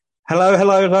Hello,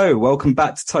 hello, hello. Welcome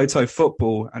back to Toto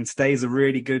Football. And today's a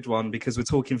really good one because we're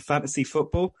talking fantasy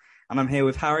football. And I'm here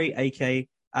with Harry, aka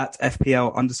at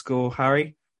FPL underscore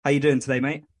Harry. How you doing today,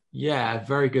 mate? Yeah,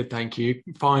 very good, thank you.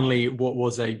 Finally, what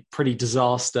was a pretty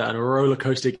disaster and a roller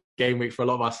coaster game week for a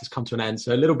lot of us has come to an end.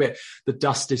 So a little bit, the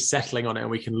dust is settling on it, and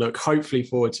we can look hopefully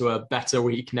forward to a better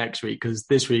week next week, because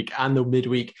this week and the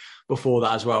midweek before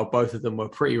that as well, both of them were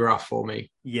pretty rough for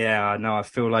me. Yeah, I know. I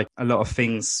feel like a lot of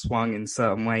things swung in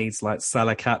certain ways, like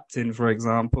Salah captain, for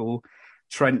example,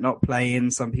 Trent not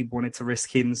playing. Some people wanted to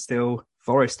risk him still.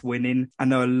 Forest winning. I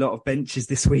know a lot of benches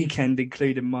this weekend,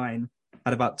 including mine,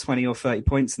 had about 20 or 30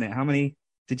 points in it. How many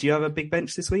did you have a big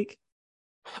bench this week?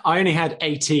 I only had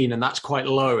 18, and that's quite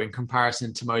low in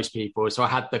comparison to most people. So I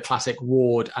had the classic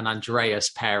Ward and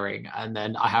Andreas pairing, and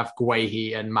then I have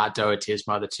Guehi and Matt Doherty as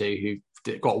my other two,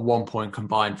 who got 1 point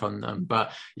combined from them.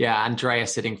 But yeah,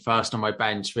 Andreas sitting first on my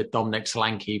bench with Dominic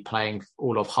Solanke playing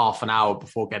all of half an hour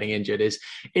before getting injured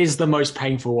is the most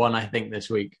painful one, I think, this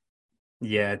week.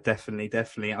 Yeah, definitely,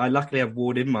 definitely. I luckily have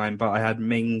Ward in mine, but I had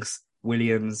Mings,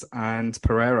 Williams, and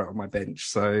Pereira on my bench,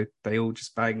 so they all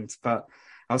just banged. But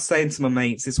I was saying to my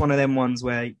mates, it's one of them ones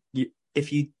where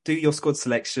if you do your squad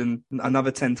selection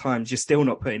another 10 times, you're still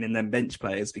not putting in them bench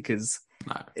players because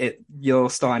your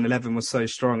starting 11 was so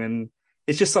strong. And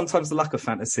it's just sometimes the luck of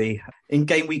fantasy. In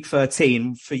game week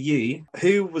 13, for you,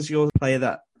 who was your player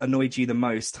that annoyed you the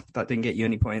most that didn't get you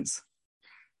any points?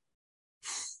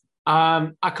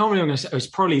 I can't really say. It was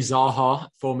probably Zaha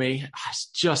for me. It's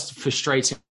just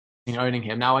frustrating owning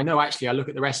him. Now, I know actually I look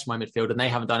at the rest of my midfield and they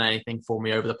haven't done anything for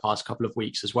me over the past couple of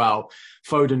weeks as well.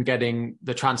 Foden getting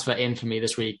the transfer in for me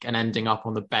this week and ending up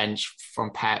on the bench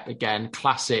from Pep again.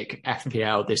 Classic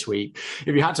FPL this week.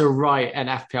 If you had to write an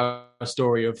FPL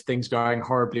story of things going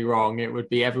horribly wrong, it would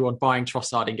be everyone buying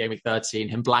Trossard in game week 13,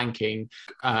 him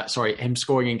him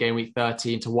scoring in game week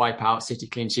 13 to wipe out City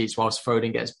clean sheets whilst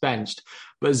Foden gets benched.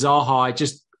 But Zaha, I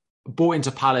just bought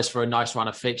into Palace for a nice run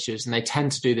of fixtures, and they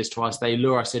tend to do this to us. They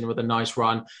lure us in with a nice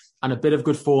run and a bit of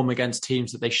good form against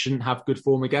teams that they shouldn't have good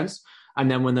form against. And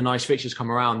then when the nice fixtures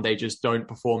come around, they just don't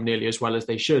perform nearly as well as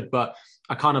they should. But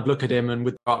I kind of look at him, and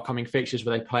with the upcoming fixtures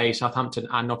where they play Southampton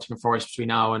and Nottingham Forest between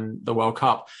now and the World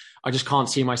Cup, I just can't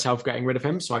see myself getting rid of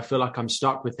him. So I feel like I'm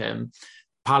stuck with him.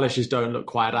 Palace just don't look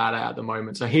quite at it at the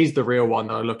moment. So he's the real one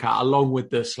that I look at, along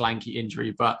with the Solanke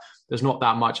injury. But there's not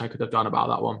that much I could have done about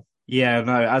that one. Yeah,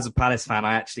 no, as a Palace fan,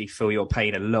 I actually feel your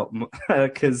pain a lot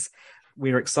because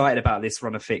we were excited about this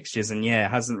run of fixtures. And yeah,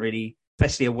 it hasn't really,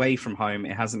 especially away from home,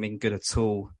 it hasn't been good at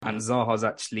all. And Zaha's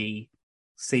actually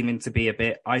seeming to be a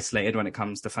bit isolated when it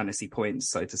comes to fantasy points,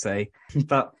 so to say.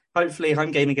 But hopefully,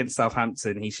 home game against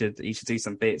Southampton, he should do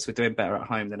some bits. We're doing better at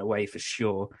home than away for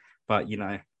sure. But, you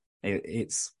know,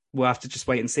 we'll have to just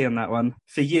wait and see on that one.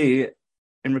 For you,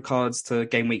 in regards to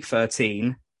game week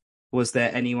 13, was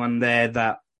there anyone there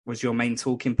that was your main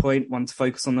talking point, one to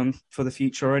focus on them for the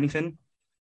future or anything?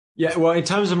 Yeah, well, in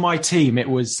terms of my team, it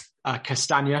was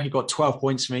Castagna. He got 12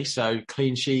 points for me, so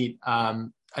clean sheet,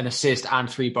 an assist and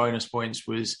 3 bonus points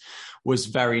was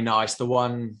very nice. The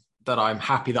one that I'm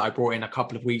happy that I brought in a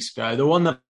couple of weeks ago, the one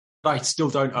that I still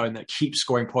don't own that keeps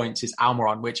scoring points is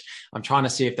Almiron, which I'm trying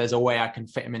to see if there's a way I can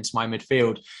fit him into my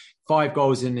midfield. 5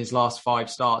 goals in his last 5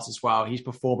 starts as well. He's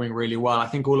performing really well. I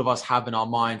think all of us have in our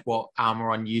mind what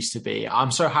Almiron used to be.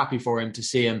 I'm so happy for him to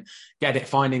see him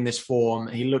finding this form.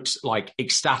 He looks like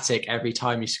ecstatic every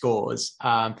time he scores.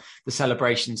 The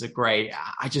celebrations are great.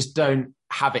 I just don't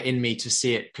have it in me to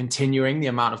see it continuing, the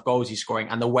amount of goals he's scoring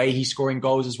and the way he's scoring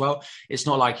goals as well. It's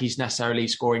not like he's necessarily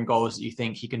scoring goals that you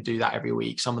think he can do that every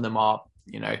week. Some of them are,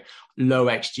 low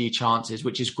XG chances,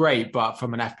 which is great. But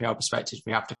from an FPL perspective,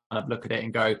 we have to kind of look at it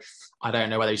and go, I don't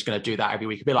know whether he's going to do that every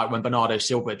week. A bit like when Bernardo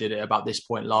Silva did it about this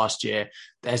point last year.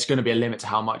 There's going to be a limit to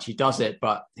how much he does it,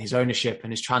 but his ownership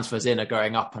and his transfers in are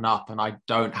going up and up. And I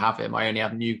don't have him. I only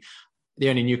have the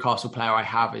only Newcastle player I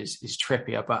have is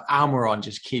Trippier, but Almiron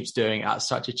just keeps doing it at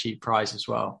such a cheap price as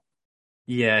well.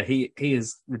 Yeah, he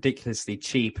is ridiculously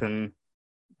cheap, and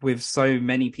with so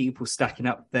many people stacking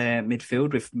up their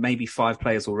midfield with maybe 5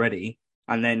 players already,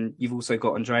 and then you've also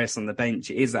got Andreas on the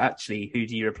bench, it is actually, who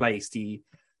do you replace? Do you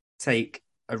take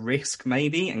a risk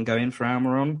maybe and go in for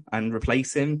Almiron and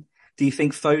replace him? Do you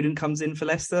think Foden comes in for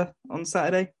Leicester on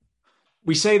Saturday?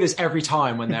 We say this every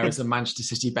time when there is a Manchester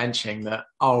City benching that,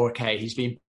 he's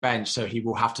been benched, so he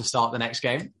will have to start the next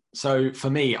game. So for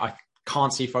me, I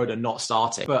can't see Foden not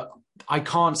starting, but I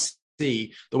can't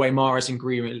see the way Mahrez and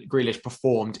Grealish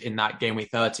performed in that game week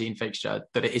 13 fixture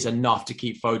that it is enough to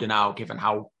keep Foden out, given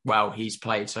how well he's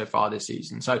played so far this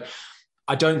season. So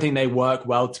I don't think they work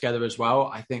well together as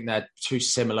well. I think they're too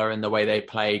similar in the way they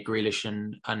play, Grealish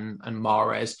and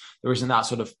Mahrez. There isn't that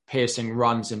sort of piercing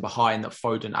runs in behind that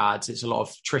Foden adds. It's a lot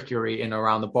of trickery in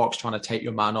around the box trying to take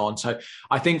your man on. So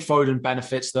I think Foden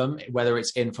benefits them, whether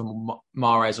it's in for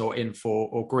Mahrez or in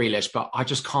for Grealish, but I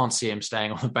just can't see him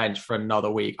staying on the bench for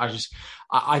another week.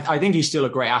 I think he's still a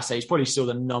great asset. He's probably still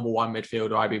the number one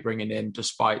midfielder I'd be bringing in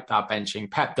despite that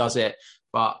benching. Pep does it,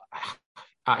 but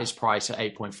at his price at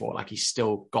 8.4, like he's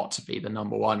still got to be the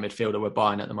number one midfielder we're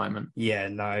buying at the moment. Yeah,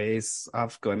 no,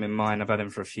 I've got him in mind. I've had him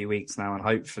for a few weeks now, and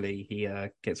hopefully he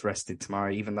gets rested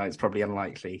tomorrow, even though it's probably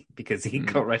unlikely because he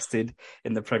got rested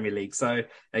in the Premier League. So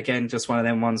again, just one of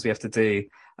them ones we have to do.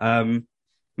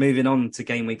 Moving on to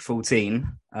game week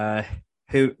 14,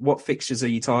 what fixtures are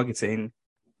you targeting?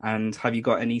 And have you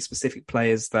got any specific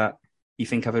players that you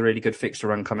think have a really good fixture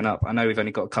run coming up? I know we've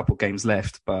only got a couple games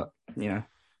left, but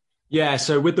Yeah,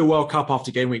 so with the World Cup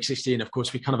after game week 16, of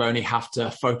course, we kind of only have to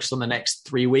focus on the next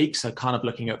 3 weeks. So kind of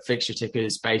looking at fixture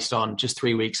tickers based on just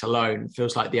 3 weeks alone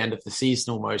feels like the end of the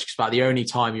season almost. Because about the only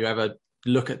time you ever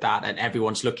look at that and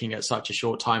everyone's looking at such a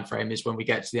short time frame is when we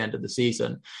get to the end of the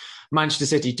season. Manchester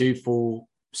City do fall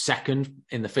second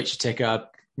in the fixture ticker,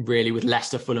 really, with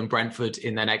Leicester, Fulham, Brentford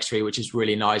in their next 3, which is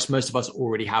really nice. Most of us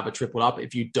already have a triple up.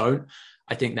 If you don't,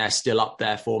 I think they're still up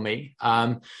there for me.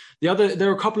 There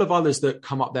are a couple of others that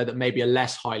come up there that maybe are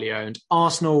less highly owned.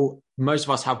 Arsenal, most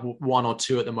of us have 1 or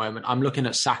 2 at the moment. I'm looking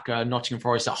at Saka, Nottingham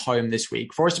Forest at home this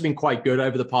week. Forest have been quite good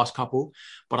over the past couple,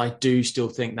 but I do still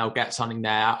think they'll get something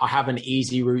there. I have an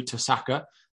easy route to Saka,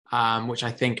 which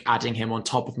I think adding him on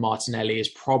top of Martinelli is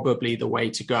probably the way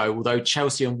to go. Although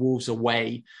Chelsea and Wolves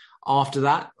away after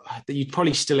that, you'd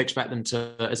probably still expect them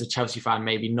to, as a Chelsea fan,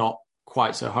 maybe not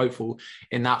quite so hopeful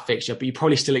in that fixture, but you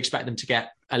probably still expect them to get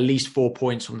at least 4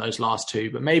 points from those last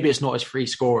 2, but maybe it's not as free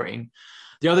scoring.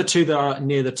 The other 2 that are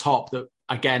near the top that,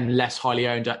 again, less highly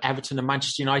owned are Everton and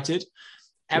Manchester United.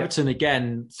 Everton,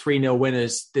 again, 3-0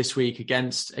 winners this week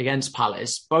against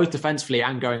Palace, both defensively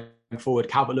and going forward.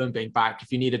 Calvert-Lewin being back.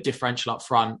 If you need a differential up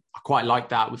front, I quite like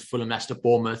that with Fulham, Leicester,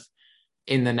 Bournemouth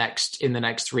in the next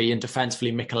 3. And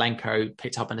defensively, Mikalenko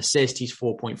picked up an assist. He's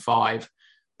 4.5.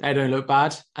 They don't look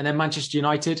bad. And then Manchester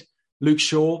United, Luke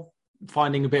Shaw,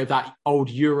 finding a bit of that old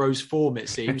Euros form, it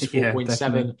seems.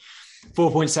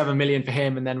 4.7 million for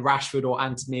him. And then Rashford or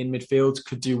Antony in midfield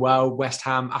could do well. West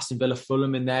Ham, Aston Villa,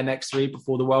 Fulham in their next 3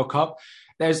 before the World Cup.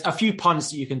 There's a few punts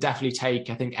that you can definitely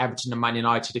take. I think Everton and Man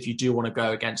United, if you do want to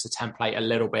go against the template a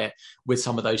little bit with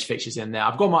some of those fixtures in there.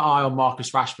 I've got my eye on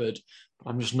Marcus Rashford, but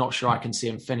I'm just not sure I can see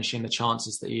him finishing the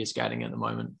chances that he is getting at the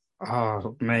moment.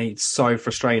 Oh, mate, so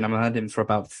frustrating. I've had him for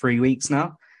about 3 weeks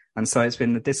now. And so it's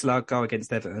been the disallowed goal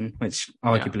against Everton, which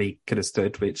arguably could have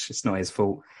stood, which it's not his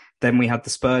fault. Then we had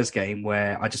the Spurs game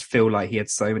where I just feel like he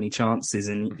had so many chances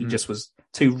and he just was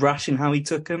too rash in how he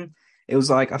took them. It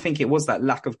was like, I think it was that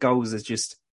lack of goals has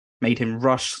just made him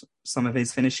rush some of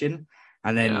his finishing.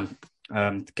 And then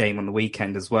the game on the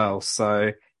weekend as well.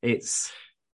 So it's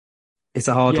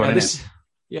a hard one, isn't it?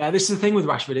 Yeah, this is the thing with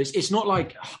Rashford. It's not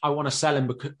like I want to sell him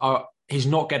because he's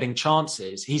not getting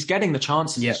chances. He's getting the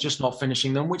chances, he's just not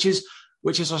finishing them, which is,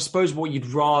 I suppose, what you'd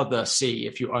rather see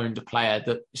if you owned a player.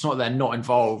 That it's not they're not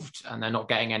involved and they're not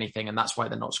getting anything and that's why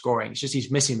they're not scoring. It's just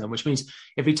he's missing them, which means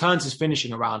if he turns his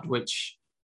finishing around, which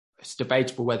it's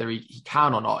debatable whether he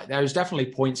can or not, there's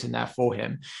definitely points in there for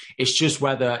him. It's just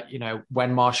whether,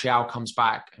 when Martial comes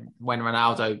back, when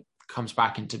Ronaldo comes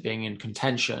back into being in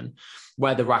contention,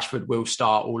 whether Rashford will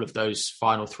start all of those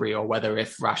final 3 or whether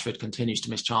if Rashford continues to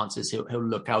miss chances, he'll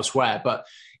look elsewhere. But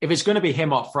if it's going to be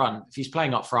him up front, if he's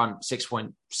playing up front,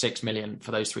 6.6 million for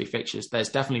those 3 fixtures, there's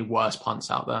definitely worse punts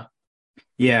out there.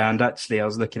 Yeah, and actually I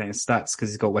was looking at his stats because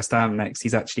he's got West Ham next.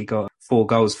 He's actually got 4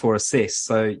 goals, 4 assists.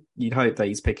 So you'd hope that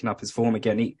he's picking up his form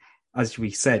again. As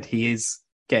we said, he is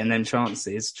getting them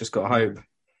chances. Just got to hope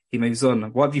he moves on.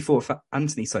 What have you thought of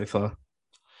Antony so far?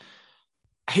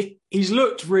 He's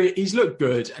looked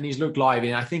good and he's looked lively.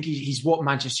 And I think he's what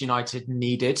Manchester United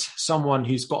needed. Someone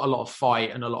who's got a lot of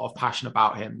fight and a lot of passion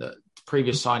about him that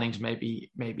previous signings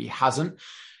maybe hasn't.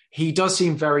 He does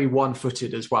seem very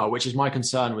one-footed as well, which is my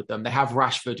concern with them. They have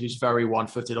Rashford, who's very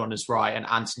one-footed on his right, and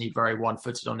Antony very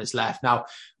one-footed on his left. Now,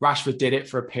 Rashford did it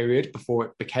for a period before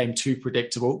it became too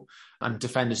predictable and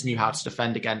defenders knew how to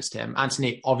defend against him.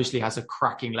 Antony obviously has a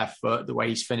cracking left foot, the way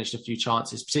he's finished a few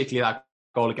chances, particularly that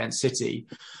goal against City.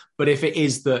 But if it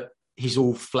is that he's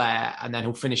all flair and then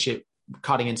he'll finish it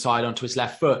cutting inside onto his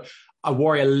left foot, I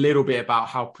worry a little bit about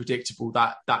how predictable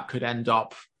that could end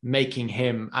up making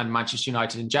him and Manchester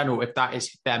United in general, if that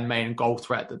is their main goal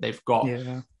threat that they've got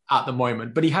at the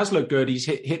moment. But he has looked good. He's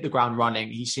hit the ground running.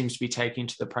 He seems to be taking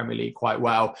to the Premier League quite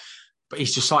well. but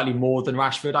he's just slightly more than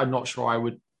Rashford. I'm not sure I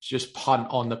would just punt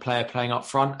on the player playing up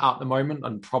front at the moment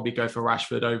and probably go for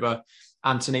Rashford over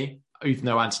Anthony, even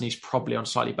though Anthony's probably on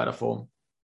slightly better form.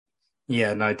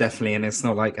 Yeah, no, definitely. And it's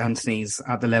not like Anthony's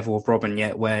at the level of Robin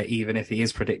yet, where even if he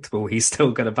is predictable, he's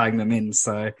still going to bang them in.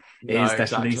 So it is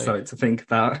definitely something to think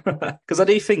about. Because I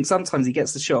do think sometimes he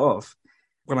gets the shot off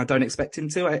when I don't expect him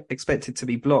to. I expect it to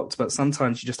be blocked, but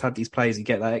sometimes you just have these players, you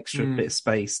get that extra bit of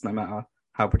space, no matter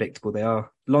how predictable they are.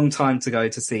 Long time to go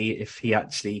to see if he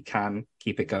actually can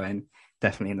keep it going,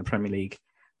 definitely in the Premier League.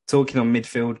 Talking on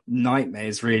midfield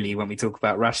nightmares, really, when we talk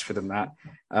about Rashford and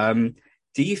that.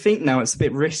 Do you think now it's a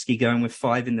bit risky going with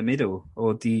 5 in the middle?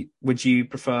 Or would you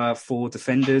prefer 4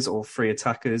 defenders or 3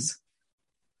 attackers?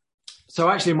 So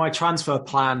actually, my transfer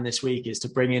plan this week is to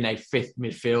bring in a 5th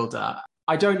midfielder.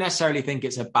 I don't necessarily think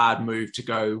it's a bad move to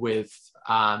go with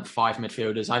 5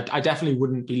 midfielders. I definitely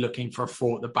wouldn't be looking for a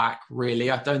 4 at the back,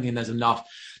 really. I don't think there's enough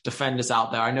defenders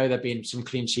out there. I know there have been some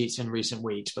clean sheets in recent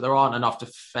weeks, but there aren't enough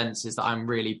defences that I'm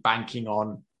really banking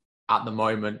on at the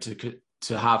moment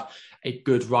to have a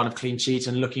good run of clean sheets.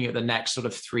 And looking at the next sort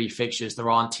of 3 fixtures, there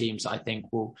aren't teams that I think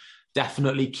will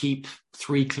definitely keep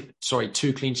 2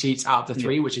 clean sheets out of the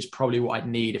 3, which is probably what I'd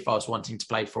need if I was wanting to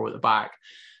play 4 at the back.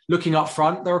 Looking up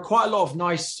front, there are quite a lot of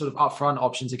nice sort of up front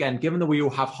options. Again, given that we all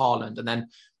have Haaland and then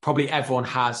probably everyone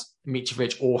has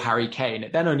Mitrovic or Harry Kane,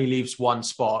 it then only leaves one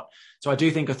spot. So I do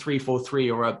think a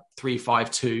 3-4-3 or a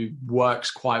 3-5-2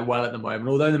 works quite well at the moment.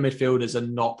 Although the midfielders are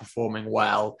not performing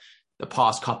well the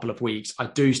past couple of weeks, I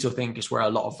do still think it's where a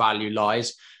lot of value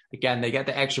lies. Again, they get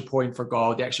the extra point for a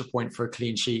goal, the extra point for a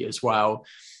clean sheet as well.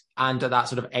 And at that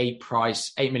sort of 8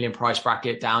 million price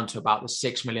bracket down to about the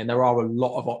 6 million, there are a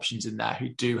lot of options in there who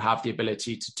do have the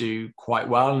ability to do quite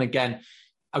well. And again,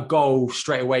 a goal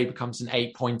straight away becomes an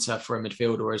 8-pointer for a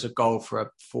midfielder, whereas a goal for a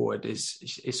forward is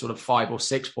sort of 5 or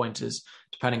 6 pointers,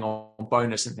 depending on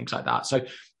bonus and things like that. So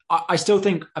I still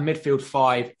think a midfield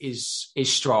 5 is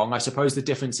strong. I suppose the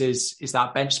difference is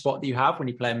that bench spot that you have when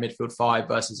you play a midfield 5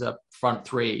 versus a front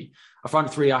 3. A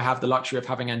front 3, I have the luxury of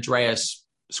having Andreas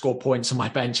score points on my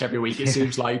bench every week, it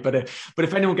seems like. But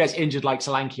if anyone gets injured like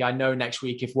Solanke, I know next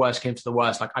week, if worse came to the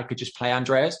worst, like I could just play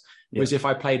Andreas. Whereas if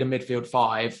I played a midfield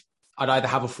 5, I'd either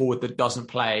have a forward that doesn't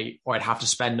play or I'd have to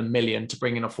spend $1 million to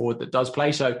bring in a forward that does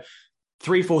play. So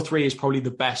 3-4-3 is probably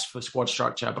the best for squad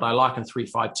structure, but I like a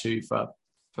 3-5-2 for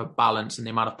balance and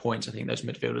the amount of points I think those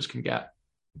midfielders can get.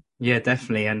 Yeah,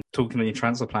 definitely. And talking on your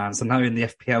transfer plans, I know in the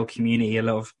FPL community, a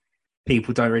lot of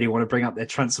people don't really want to bring up their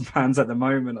transfer plans at the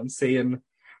moment. I'm seeing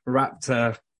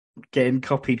Raptor getting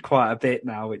copied quite a bit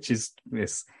now, which is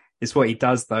what he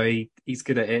does, though. He's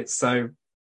good at it. So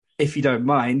if you don't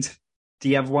mind, do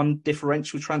you have one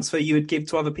differential transfer you would give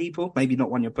to other people? Maybe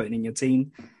not one you're putting in your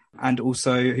team. And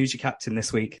also, who's your captain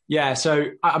this week? Yeah, so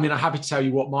I mean, I'm happy to tell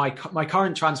you what my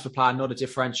current transfer plan, not a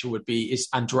differential, would be is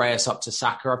Andreas up to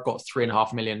Saka. I've got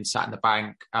 3.5 million sat in the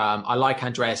bank. I like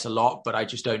Andreas a lot, but I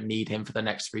just don't need him for the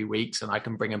next 3 weeks, and I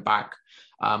can bring him back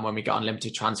when we get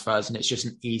unlimited transfers, and it's just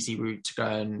an easy route to go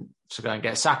and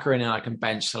get Saka in, and I can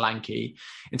bench Solanke.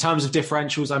 In terms of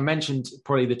differentials, I mentioned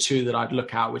probably the 2 that I'd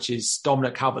look at, which is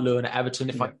Dominic Calvert-Lewin at Everton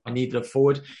if I needed a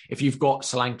forward. If you've got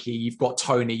Solanke, you've got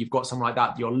Tony, you've got someone like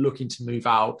that you're looking to move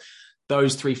out,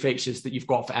 those 3 fixtures that you've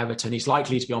got for Everton, he's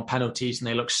likely to be on penalties and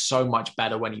they look so much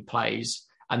better when he plays.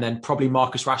 And then probably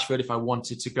Marcus Rashford if I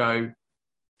wanted to go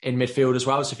in midfield as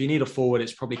well. So if you need a forward,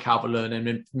 it's probably Calvert-Lewin, and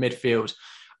in midfield,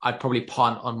 I'd probably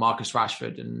punt on Marcus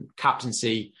Rashford. And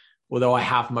captaincy, although I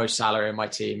have Mo Salah in my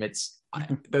team,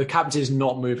 the captaincy is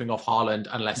not moving off Haaland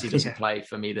unless he doesn't play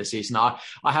for me this season. I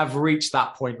have reached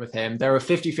that point with him. There are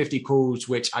 50-50 calls,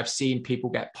 which I've seen people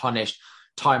get punished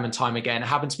time and time again. It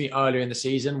happened to me earlier in the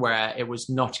season where it was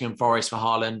Nottingham Forest for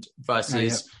Haaland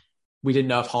versus we didn't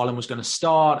know if Haaland was going to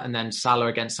start, and then Salah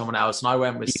against someone else. And I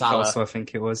went with Salah. I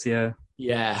think it was, yeah.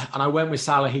 Yeah, and I went with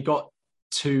Salah. He got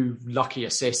 2 lucky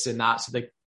assists in that, so the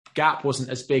gap wasn't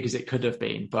as big as it could have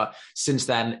been. But since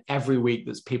then, every week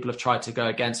that people have tried to go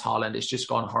against Haaland, it's just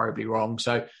gone horribly wrong.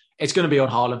 So it's going to be on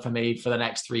Haaland for me for the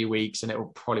next 3 weeks, and it will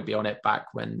probably be on it back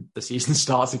when the season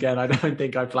starts again. I don't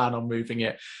think I plan on moving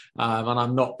it. And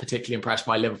I'm not particularly impressed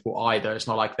by Liverpool either. It's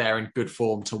not like they're in good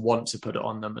form to want to put it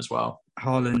on them as well.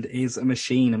 Haaland is a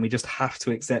machine, and we just have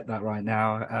to accept that right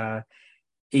now.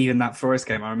 Even that Forest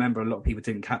game, I remember a lot of people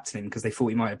didn't captain him because they thought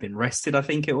he might have been rested, I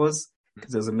think it was,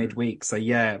 because it was a midweek. So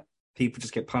yeah, people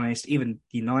just get punished. Even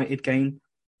the United game,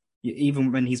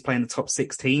 even when he's playing the top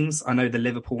 6 teams, I know the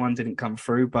Liverpool one didn't come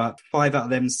through, but 5 out of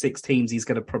them 6 teams he's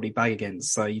going to probably bag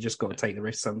against. So you just got to take the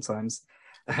risk sometimes.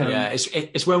 Yeah,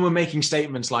 it's when we're making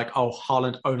statements like, "Oh,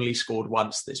 Haaland only scored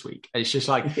once this week." And it's just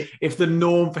like, if the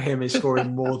norm for him is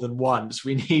scoring more than once,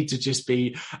 we need to just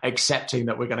be accepting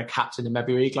that we're going to captain him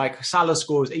every week. Like Salah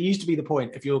scores. It used to be the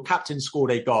point, if your captain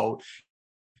scored a goal,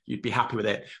 you'd be happy with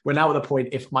it. We're now at the point,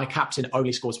 if my captain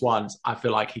only scores once, I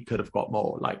feel like he could have got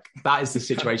more. Like that is the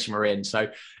situation we're in. So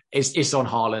it's on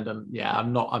Haaland, and yeah,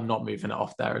 I'm not moving it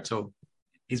off there at all.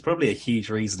 He's probably a huge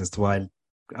reason as to why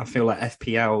I feel like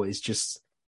FPL is just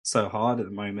so hard at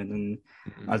the moment. And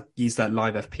I use that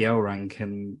live FPL rank,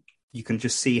 and you can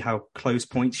just see how close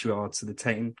points you are to the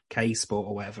 10k spot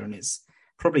or whatever. And it's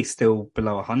probably still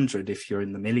below 100 if you're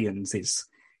in the millions. It's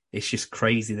just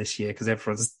crazy this year because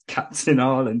everyone's captain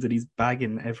Ireland and he's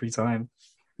bagging every time.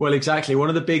 Well, exactly. One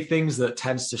of the big things that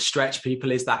tends to stretch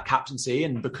people is that captaincy.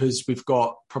 And because we've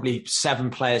got probably 7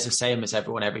 players the same as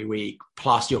everyone every week,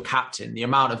 plus your captain, the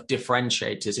amount of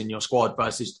differentiators in your squad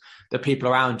versus the people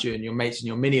around you and your mates in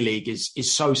your mini league is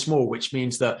so small, which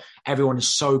means that everyone is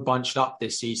so bunched up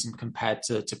this season compared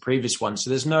to previous ones.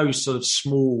 So there's no sort of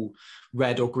small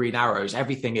red or green arrows.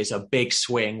 Everything is a big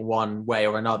swing one way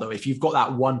or another. If you've got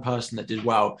that one person that did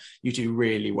well, you do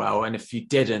really well. And if you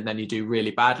didn't, then you do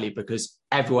really badly because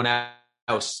everyone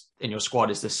else in your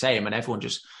squad is the same and everyone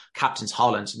just captains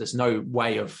Haaland. So there's no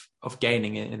way of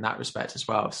gaining in that respect as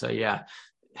well. So yeah,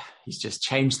 he's just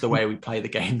changed the way we play the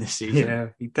game this season. Yeah,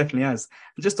 he definitely has.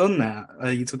 And just on that,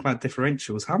 you talk about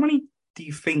differentials. How many do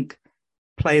you think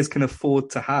players can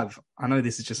afford to have? I know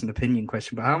this is just an opinion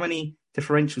question, but how many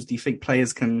differentials do you think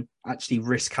players can actually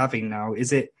risk having now?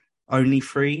 Is it only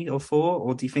 3 or 4,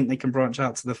 or do you think they can branch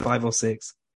out to the 5 or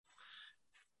 6?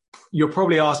 You're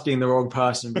probably asking the wrong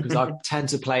person because I tend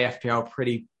to play FPL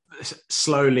pretty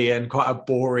slowly and quite a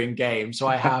boring game. So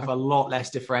I have a lot less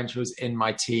differentials in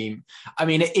my team. I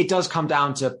mean, it does come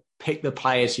down to pick the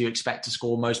players you expect to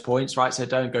score most points, right? So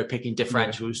don't go picking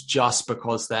differentials just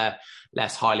because they're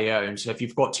less highly owned. So if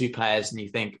you've got 2 players and you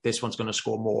think this one's going to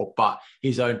score more, but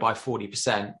he's owned by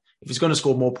 40%, if he's going to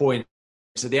score more points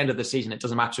at the end of the season, it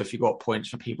doesn't matter if you got points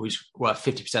from people who's were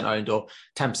 50% owned or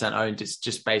 10% owned. It's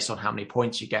just based on how many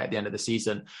points you get at the end of the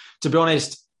season. To be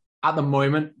honest, at the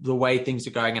moment, the way things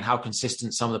are going and how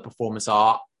consistent some of the performers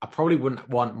are, I probably wouldn't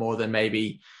want more than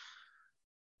maybe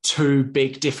 2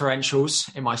 big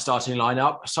differentials in my starting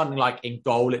lineup. Something like in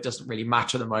goal, it doesn't really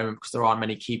matter at the moment because there aren't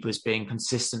many keepers being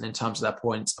consistent in terms of their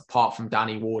points, apart from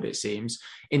Danny Ward, it seems.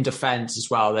 In defence as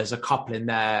well, there's a couple in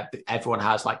there that everyone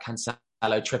has, like Cancelo,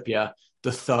 Trippier.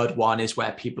 The third one is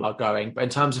where people are going. But in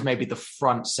terms of maybe the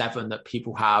front 7 that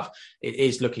people have, it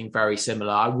is looking very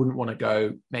similar. I wouldn't want to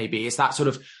go, maybe it's that sort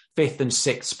of 5th and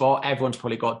 6th spot. Everyone's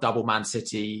probably got double Man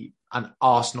City, an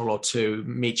Arsenal or 2,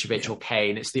 Mitrovic or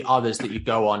Kane. It's the others that you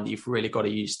go on, you've really got to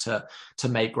use to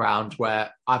make ground, where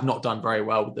I've not done very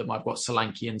well with them. I've got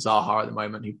Solanke and Zaha at the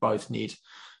moment, who both need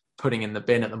putting in the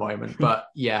bin at the moment. But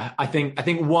yeah, I think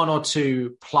 1 or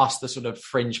 2 plus the sort of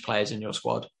fringe players in your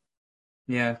squad.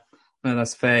 Yeah, no,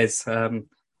 that's fair.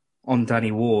 On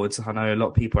Danny Ward, I know a lot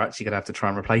of people are actually going to have to try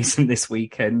and replace him this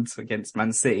weekend against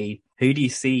Man City. Who do you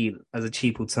see as a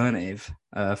cheap alternative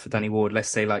for Danny Ward? Let's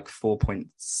say like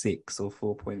 4.6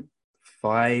 or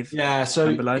 4.5. Yeah, so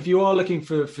if you are looking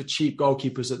for cheap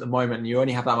goalkeepers at the moment and you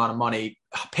only have that amount of money,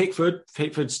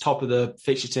 Pickford's top of the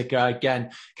fixture ticker.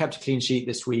 Again, kept a clean sheet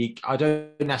this week. I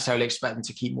don't necessarily expect them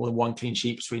to keep more than 1 clean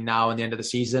sheet between now and the end of the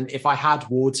season. If I had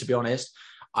Ward, to be honest,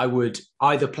 I would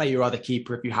either play your other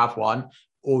keeper if you have one,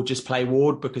 or just play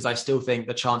Ward, because I still think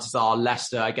the chances are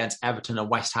Leicester against Everton and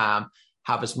West Ham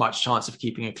have as much chance of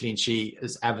keeping a clean sheet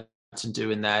as Everton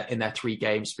do in their 3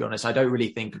 games, to be honest. I don't really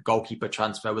think a goalkeeper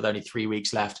transfer with only 3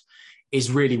 weeks left is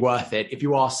really worth it. If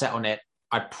you are set on it,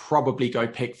 I'd probably go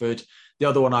Pickford. The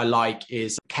other one I like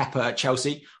is Kepa at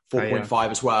Chelsea,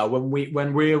 4.5 as well.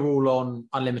 When we're all on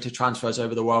unlimited transfers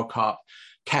over the World Cup,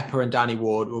 Kepa and Danny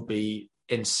Ward will be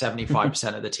in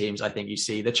 75% of the teams I think you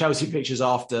see. The Chelsea fixtures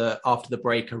after the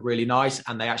break are really nice,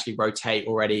 and they actually rotate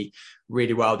already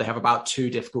really well. They have about 2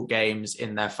 difficult games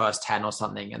in their first 10 or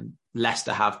something, and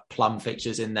Leicester have plum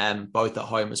fixtures in them, both at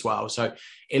home as well. So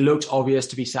it looks obvious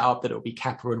to be set up that it'll be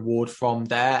Kepa and Ward from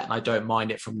there, and I don't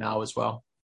mind it from now as well.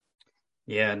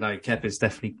 Yeah, no, Kepa's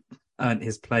definitely earned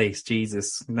his place.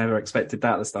 Jesus, never expected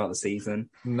that at the start of the season.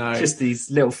 No. Just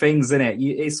these little things, isn't it?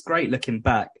 It's great looking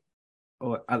back.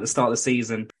 Or at the start of the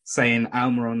season, saying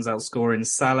Almiron's outscoring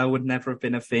Salah would never have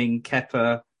been a thing.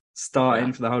 Kepa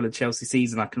starting for the whole of Chelsea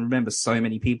season. I can remember so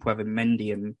many people having Mendy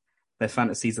in their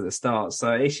fantasies at the start.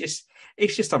 So it's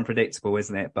just unpredictable,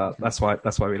 isn't it? But that's why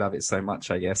we love it so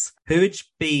much, I guess. Who would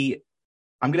be?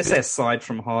 I'm going to say aside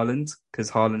from Haaland,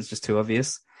 because Haaland's just too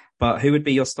obvious. But who would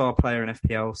be your star player in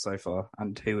FPL so far,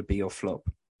 and who would be your flop?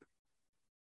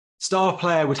 Star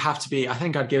player would have to be, I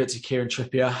think I'd give it to Kieran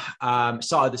Trippier.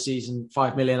 Started the season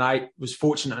 5 million. I was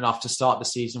fortunate enough to start the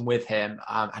season with him,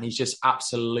 and he's just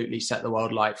absolutely set the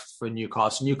world alight for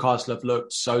Newcastle. Newcastle have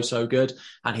looked so good,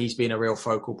 and he's been a real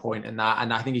focal point in that.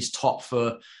 And I think he's top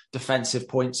for defensive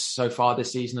points so far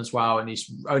this season as well, and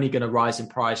he's only going to rise in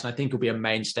price. And I think he'll be a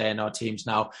mainstay in our teams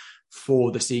now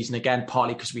for the season, again,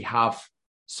 partly because we have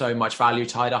so much value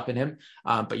tied up in him.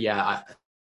 But yeah,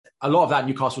 a lot of that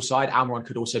Newcastle side, Almiron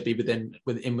could also be within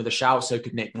with a shout, so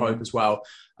could Nick Pope as well.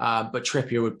 But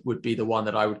Trippier would be the one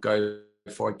that I would go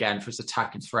for again for his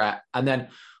attacking threat. And then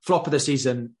flop of the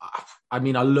season, I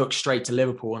mean, I look straight to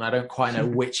Liverpool and I don't quite know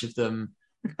which of them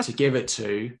to give it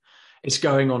to. It's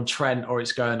going on Trent or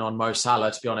it's going on Mo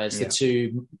Salah, to be honest. Yeah. The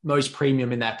two most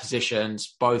premium in their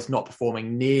positions, both not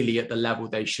performing nearly at the level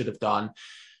they should have done.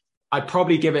 I'd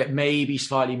probably give it maybe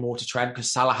slightly more to Trent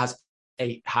because Salah has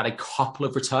had a couple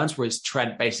of returns, whereas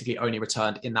Trent basically only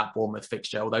returned in that Bournemouth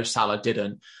fixture, although Salah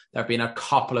didn't. There have been a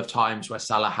couple of times where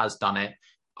Salah has done it.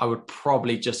 I would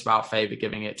probably just about favour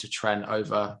giving it to Trent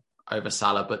over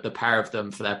Salah, but the pair of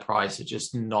them for their price are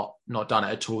just not done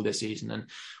it at all this season. And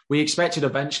we expected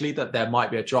eventually that there might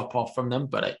be a drop-off from them,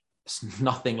 but it's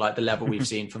nothing like the level we've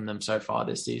seen from them so far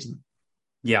this season.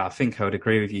 Yeah, I think I would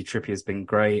agree with you. Trippier's been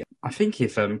great. I think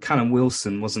if Callum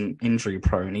Wilson wasn't injury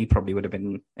prone, he probably would have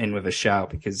been in with a shout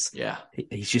because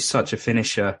he's just such a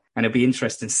finisher. And it'll be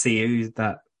interesting to see who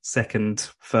that second,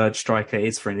 third striker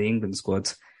is for the England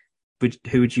squad.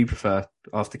 Who would you prefer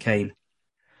after Kane?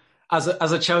 As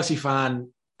a Chelsea fan,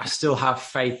 I still have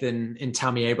faith in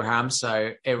Tammy Abraham,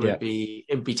 so it would be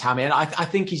Tammy, and I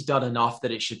think he's done enough that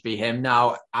it should be him.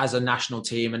 Now, as a national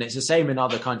team, and it's the same in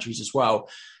other countries as well,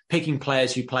 picking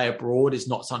players who play abroad is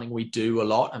not something we do a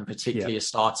lot, and particularly a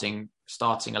starting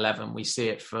 11. We see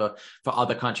it for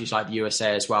other countries like the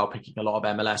USA as well, picking a lot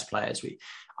of MLS players.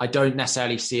 I don't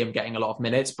necessarily see him getting a lot of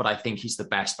minutes, but I think he's the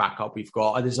best backup we've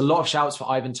got. There's a lot of shouts for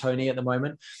Ivan Toney at the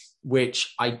moment,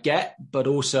 which I get, but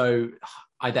also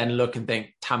I then look and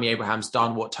think Tammy Abraham's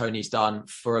done what Tony's done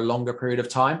for a longer period of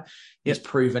time. He's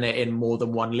proven it in more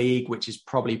than one league, which is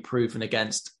probably proven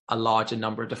against a larger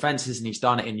number of defences, and he's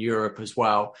done it in Europe as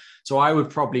well. So I would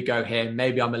probably go him.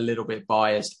 Maybe I'm a little bit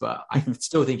biased, but I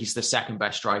still think he's the second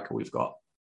best striker we've got.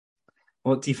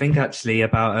 What do you think actually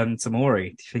about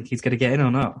Tomori? Do you think he's going to get in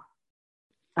or not?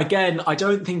 Again, I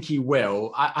don't think he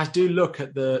will. I do look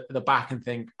at the back and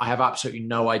think I have absolutely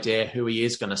no idea who he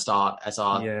is going to start as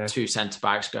our two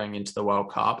centre-backs going into the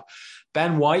World Cup.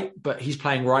 Ben White, but he's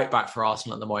playing right back for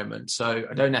Arsenal at the moment, so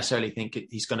I don't necessarily think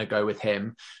he's going to go with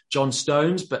him. John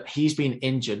Stones, but he's been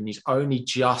injured and he's only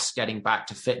just getting back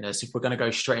to fitness. If we're going to go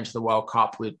straight into the World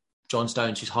Cup with John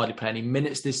Stones, who's hardly played any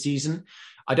minutes this season,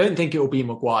 I don't think it will be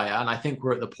Maguire. And I think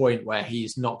we're at the point where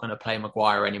he's not going to play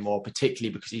Maguire anymore,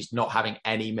 particularly because he's not having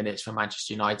any minutes for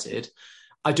Manchester United.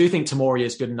 I do think Tomori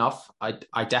is good enough.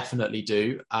 I definitely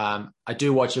do. I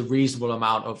do watch a reasonable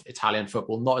amount of Italian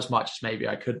football, not as much as maybe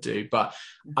I could do, but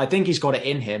I think he's got it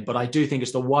in him. But I do think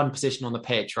it's the one position on the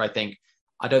pitch where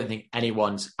I don't think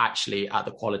anyone's actually at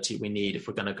the quality we need if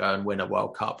we're going to go and win a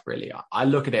World Cup, really. I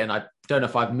look at it and I don't know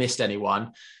if I've missed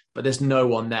anyone, but there's no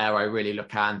one there I really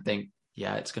look at and think,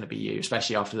 yeah, it's going to be you,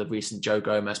 especially after the recent Joe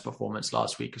Gomez performance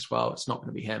last week as well. It's not going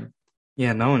to be him.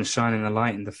 Yeah, no one's shining a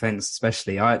light in defence,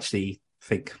 especially. I actually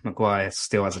think Maguire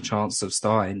still has a chance of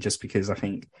starting just because I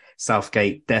think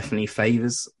Southgate definitely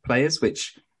favours players,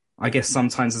 which I guess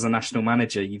sometimes as a national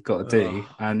manager you've got to do.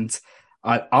 And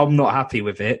I'm not happy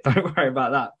with it. Don't worry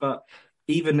about that. But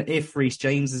even if Reece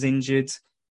James is injured,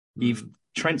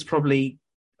 Trent's probably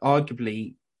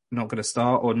arguably not going to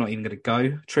start or not even going to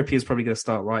go. Trippier's probably going to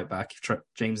start right back if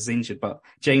James is injured, but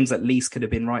James at least could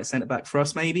have been right centre back for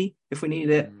us maybe if we needed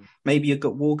it. Maybe you've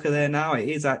got Walker there now. It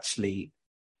is actually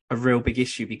a real big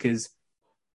issue because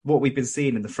what we've been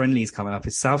seeing in the friendlies coming up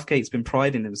is Southgate's been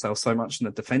priding himself so much on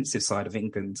the defensive side of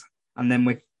England, and then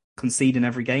we're conceding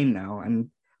every game now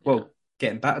and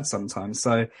getting battered sometimes.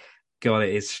 So God,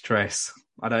 it is stress.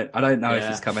 I don't know if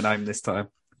he's coming home this time.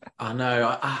 I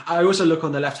know. I also look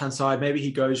on the left-hand side. Maybe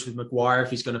he goes with Maguire if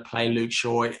he's going to play Luke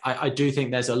Shaw. I do think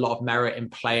there's a lot of merit in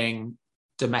playing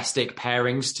domestic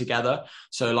pairings together.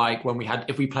 So like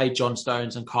if we played John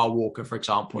Stones and Kyle Walker, for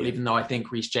example, even though I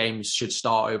think Reece James should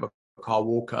start over Kyle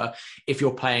Walker, if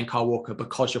you're playing Kyle Walker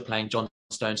because you're playing John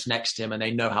Stones next to him and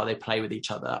they know how they play with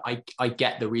each other, I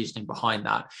get the reasoning behind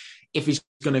that. If he's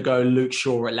going to go Luke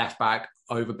Shaw at left back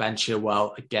over Ben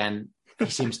Chilwell, again, he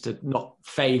seems to not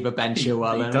favour Ben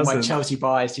Chilwell, and my Chelsea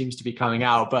bias seems to be coming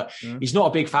out. But he's not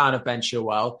a big fan of Ben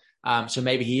Chilwell, so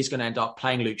maybe he is going to end up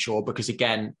playing Luke Shaw because,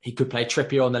 again, he could play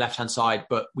Trippier on the left-hand side,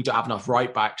 but we don't have enough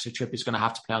right back, so Trippier's going to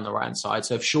have to play on the right-hand side.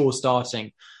 So if Shaw's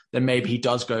starting, then maybe he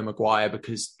does go Maguire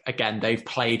because, again, they've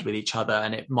played with each other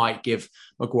and it might give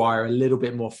Maguire a little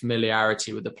bit more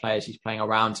familiarity with the players he's playing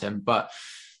around him. But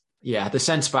yeah, the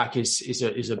centre-back is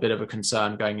a bit of a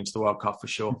concern going into the World Cup for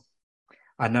sure.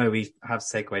 I know we have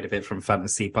segued a bit from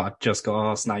fantasy, but I've just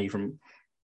got asked now you've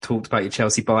talked about your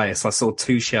Chelsea bias. I saw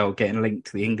Tuchel getting linked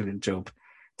to the England job.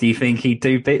 Do you think he'd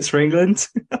do bits for England?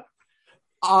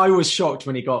 I was shocked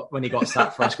when he got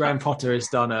sacked for us. Graham Potter has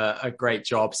done a great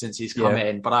job since he's come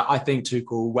in, but I think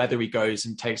Tuchel, whether he goes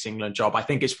and takes England job, I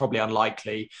think it's probably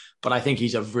unlikely, but I think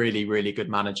he's a really, really good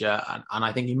manager, and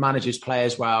I think he manages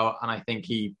players well, and I think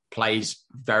he plays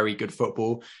very good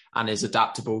football and is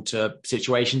adaptable to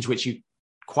situations which you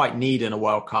quite need in a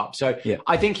World Cup. So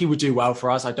I think he would do well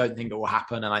for us. I don't think it will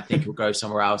happen, and I think he'll go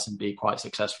somewhere else and be quite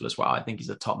successful as well. I think he's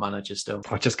a top manager still.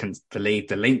 I just couldn't believe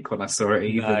the link when I saw it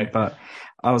even, but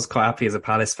I was quite happy as a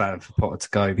Palace fan for Potter to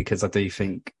go because I do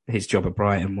think his job at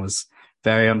Brighton was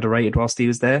very underrated whilst he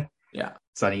was there. Yeah.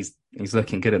 So he's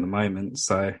looking good at the moment.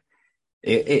 So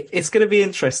it's going to be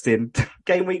interesting.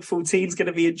 Game week 14 is going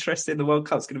to be interesting. The World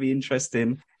Cup's going to be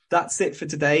interesting. That's it for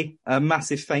today. A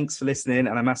massive thanks for listening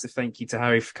and a massive thank you to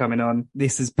Harry for coming on.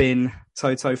 This has been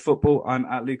Toto Football. I'm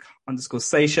at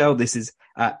Luke_Seychell. This is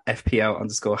at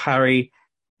FPL_Harry.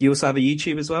 You also have a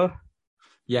YouTube as well?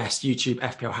 Yes, YouTube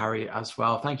FPL Harry as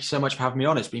well. Thank you so much for having me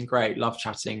on. It's been great. Love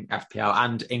chatting FPL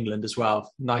and England as well.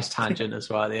 Nice tangent as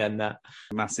well at the end there.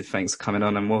 Massive thanks for coming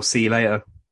on and we'll see you later.